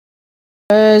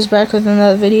Guys, back with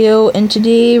another video, and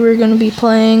today we're going to be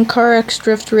playing carx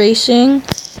drift racing.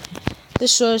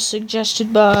 This was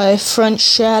suggested by Front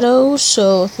Shadow,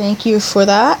 so thank you for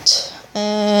that.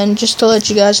 And just to let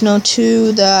you guys know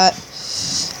too that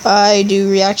I do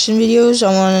reaction videos.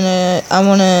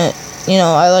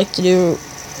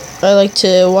 I like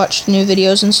to watch new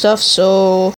videos and stuff,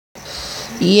 so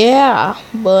yeah.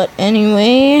 But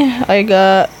anyway, I'm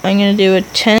gonna do a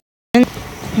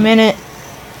 10-minute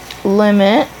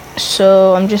limit,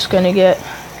 so I'm just gonna get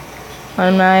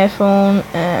on my iPhone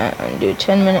and do a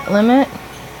 10-minute limit.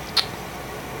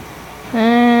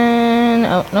 And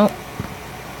oh no,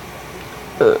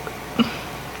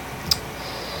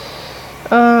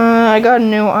 I got a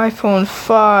new iPhone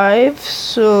 5,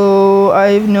 so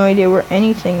I have no idea where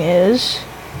anything is.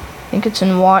 I think it's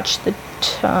in watch the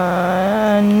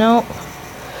time. No,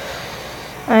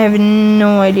 I have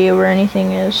no idea where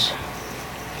anything is.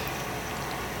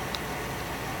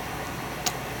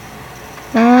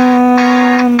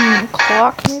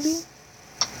 Clock maybe?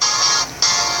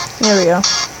 There we go.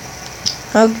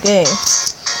 Okay.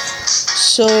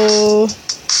 So,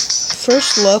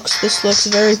 first looks, this looks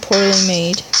very poorly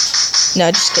made.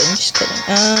 No, just kidding.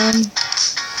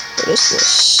 What is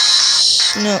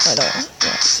this? No, I don't.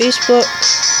 No, Facebook.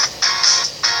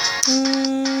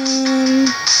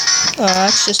 Oh,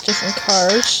 that's just different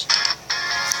cars.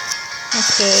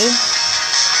 Okay.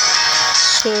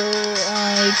 So,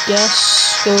 I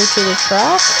guess go to the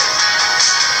track.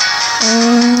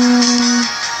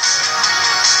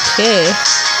 Okay.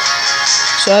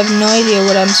 So I have no idea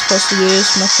what I'm supposed to do. This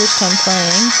is my first time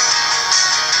playing.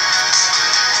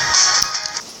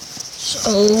 So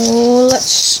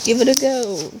let's give it a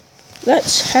go.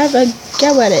 Let's have a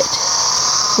go at it.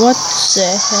 What the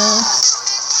hell?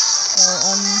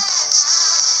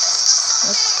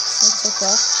 What the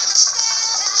fuck?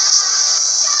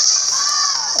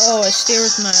 Oh, I steer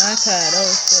with my iPad. Oh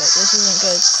shit, this isn't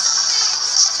good.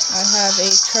 I have a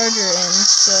charger in,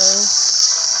 so...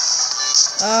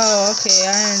 Oh, okay,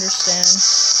 I understand.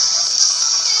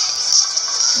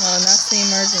 Oh, and that's the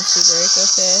emergency brake,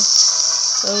 okay.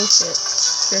 Oh shit.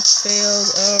 Drift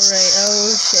failed. Alright,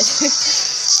 oh shit.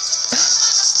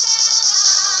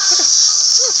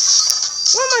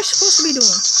 What am I supposed to be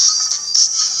doing?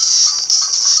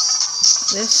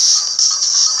 This.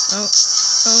 Oh.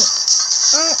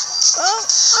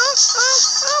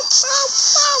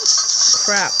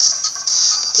 Crap.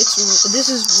 This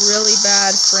is really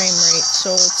bad frame rate,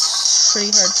 so it's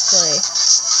pretty hard to play.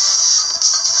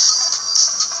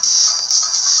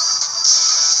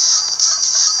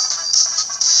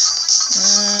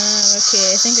 Okay,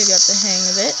 I think I got the hang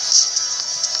of it.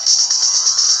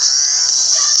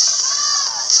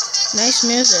 Nice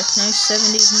music, nice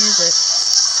 70s music.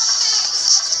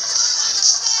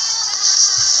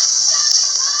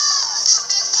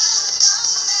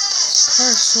 This car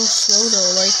is so slow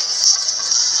though, like,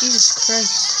 Jesus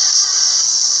Christ.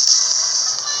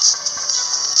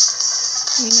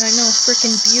 I mean, I know a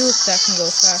freaking Buick that can go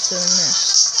faster than this.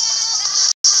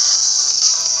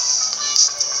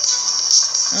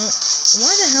 Oh,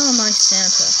 why the hell am I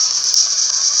Santa?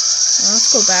 Well, let's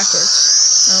go backwards.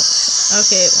 Oh,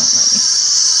 okay, it won't let me.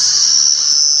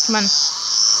 Come on.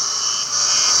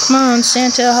 Come on,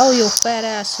 Santa, haul your fat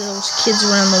ass to those kids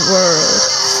around the world.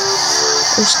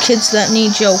 Those kids that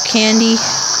need your candy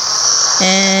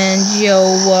and your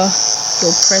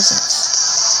presents.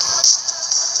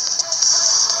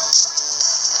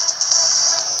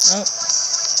 Oh,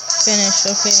 finish,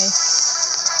 okay.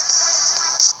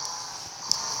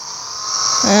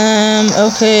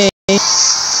 Okay. I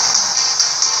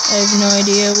have no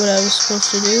idea what I was supposed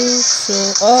to do, so...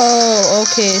 Oh,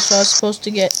 okay, so I was supposed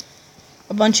to get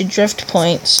a bunch of drift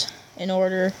points in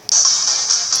order...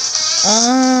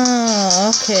 Ah,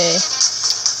 okay.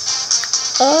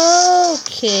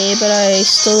 Okay, but I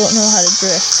still don't know how to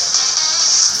drift.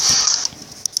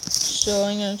 So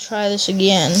I'm gonna try this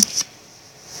again.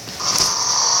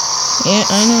 Yeah,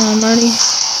 I know, I'm already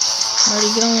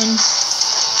going.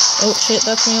 Oh shit,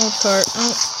 that's my old car.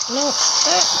 Oh, no.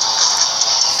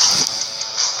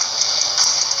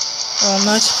 Oh, am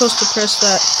I supposed to press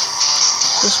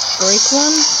this brake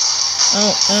one?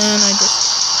 Oh, and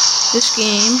this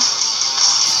game,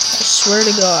 I swear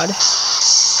to God.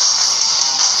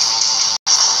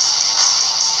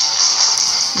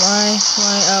 Why?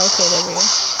 Oh, okay, there we go.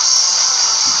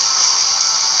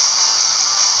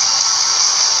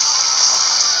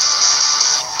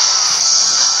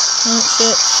 Oh,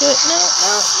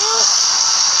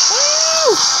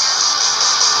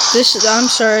 shit, no. I'm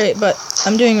sorry, but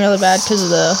I'm doing really bad because of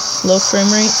the low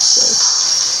frame rate, so.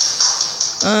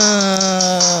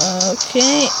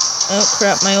 Okay. Oh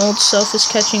crap, my old self is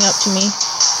catching up to me.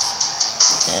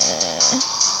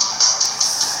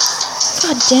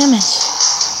 God damn it.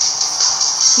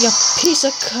 You piece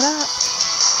of crap.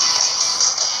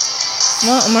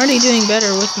 Well, I'm already doing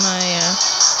better with my,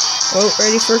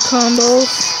 ready for combo.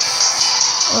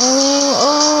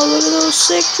 Oh, look at those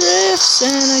sick drifts,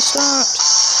 and I stopped.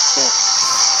 Shit.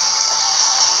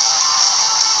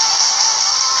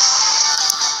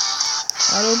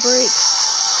 Auto brake.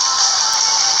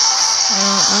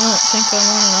 I don't think I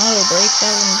want an auto brake,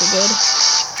 that wouldn't be good.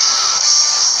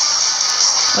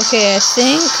 Okay, I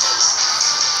think...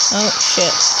 Oh,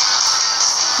 shit.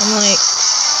 I'm like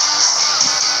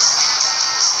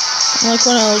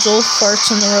one of those old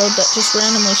farts on the road that just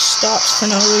randomly stops for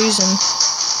no reason.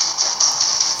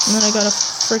 And then I got a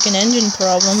freaking engine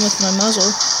problem with my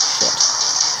muzzle. Shit.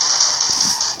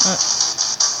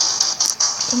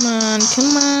 Come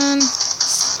on.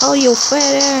 Oh, you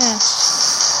fat ass.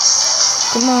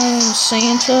 Come on,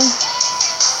 Santa.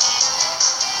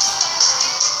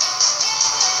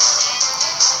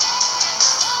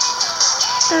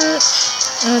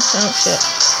 Oh, shit.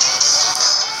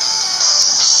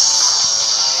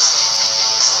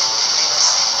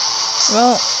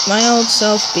 Well, my old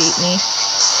self beat me.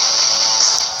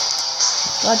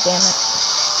 God damn it.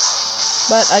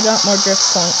 But I got more drift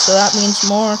points, so that means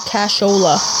more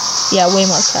cashola. Yeah, way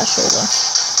more cashola.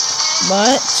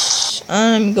 But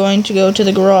I'm going to go to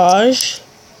the garage.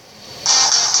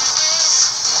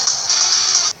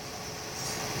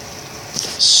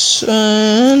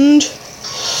 And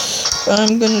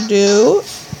I'm gonna do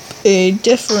a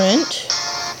different...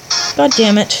 God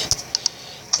damn it.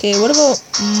 Okay, what about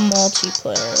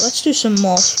multiplayer? Let's do some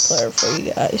multiplayer for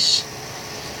you guys.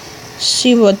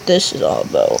 See what this is all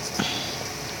about.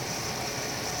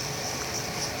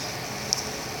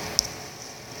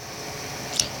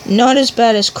 Not as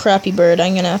bad as Crappy Bird,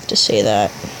 I'm gonna have to say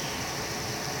that.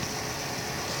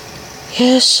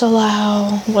 Yes,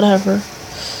 allow, whatever.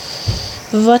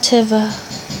 Whatever.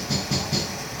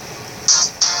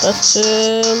 But,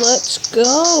 let's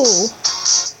go.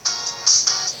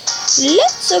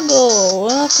 Let's go.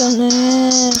 Welcome to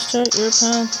start your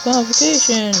path to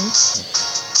qualification.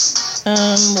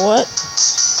 What?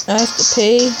 I have to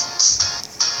pay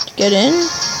to get in?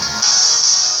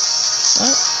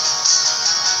 What?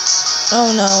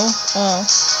 Oh no. Oh.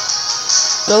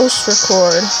 Ghost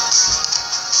record.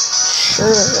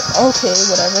 Sure. Okay,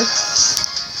 whatever.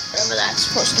 Whatever that's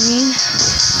supposed to mean.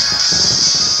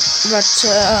 But,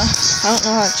 I don't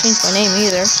know how to change my name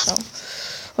either, so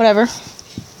whatever.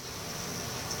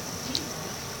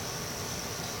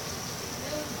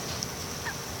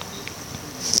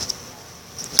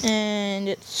 And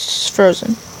it's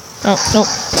frozen. Oh, nope.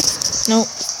 Nope.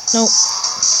 Nope.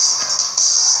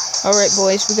 Alright,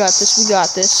 boys, we got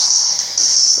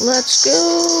this. Let's go.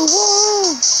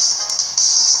 Whoa.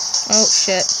 Oh,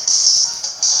 shit.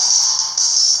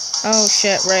 Oh,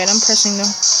 shit, right. I'm pressing the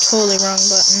totally wrong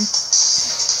button.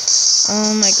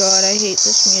 Oh, my God, I hate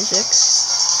this music.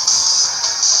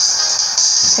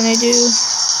 Can I do...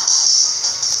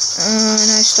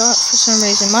 and I stopped for some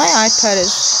reason. My iPad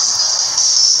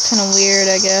is kind of weird,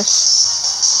 I guess.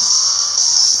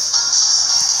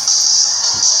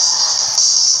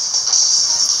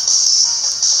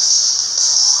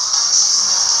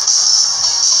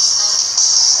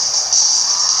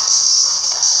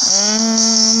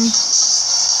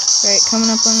 Right, coming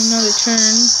up on another turn.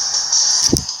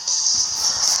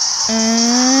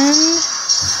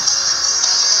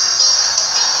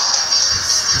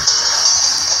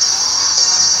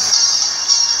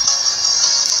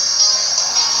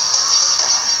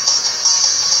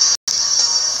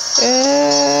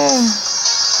 And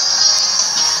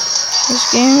this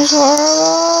game is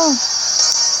horrible.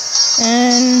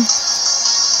 And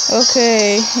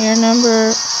okay, your number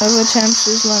of attempts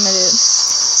is limited.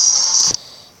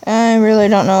 I really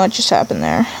don't know what just happened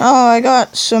there. Oh, I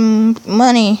got some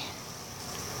money.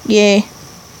 Yay.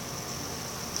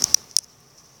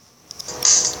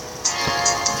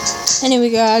 Anyway,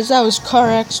 guys, that was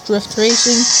carx Drift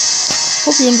Racing.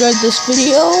 Hope you enjoyed this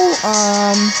video.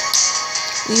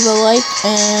 Leave a like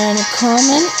and a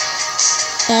comment.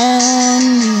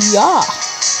 And yeah.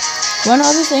 One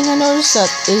other thing I noticed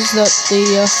is that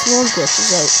the floor glitch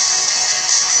is out.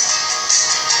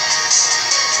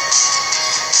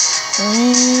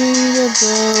 Right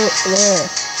about there.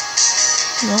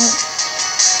 No.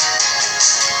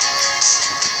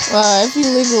 Well, if you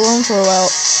leave it alone for a while,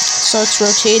 it starts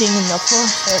rotating and the floor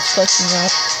starts glitching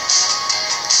out.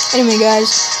 Anyway, guys,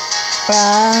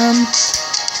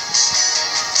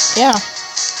 yeah.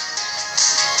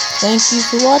 Thank you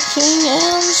for watching,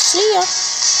 and see ya.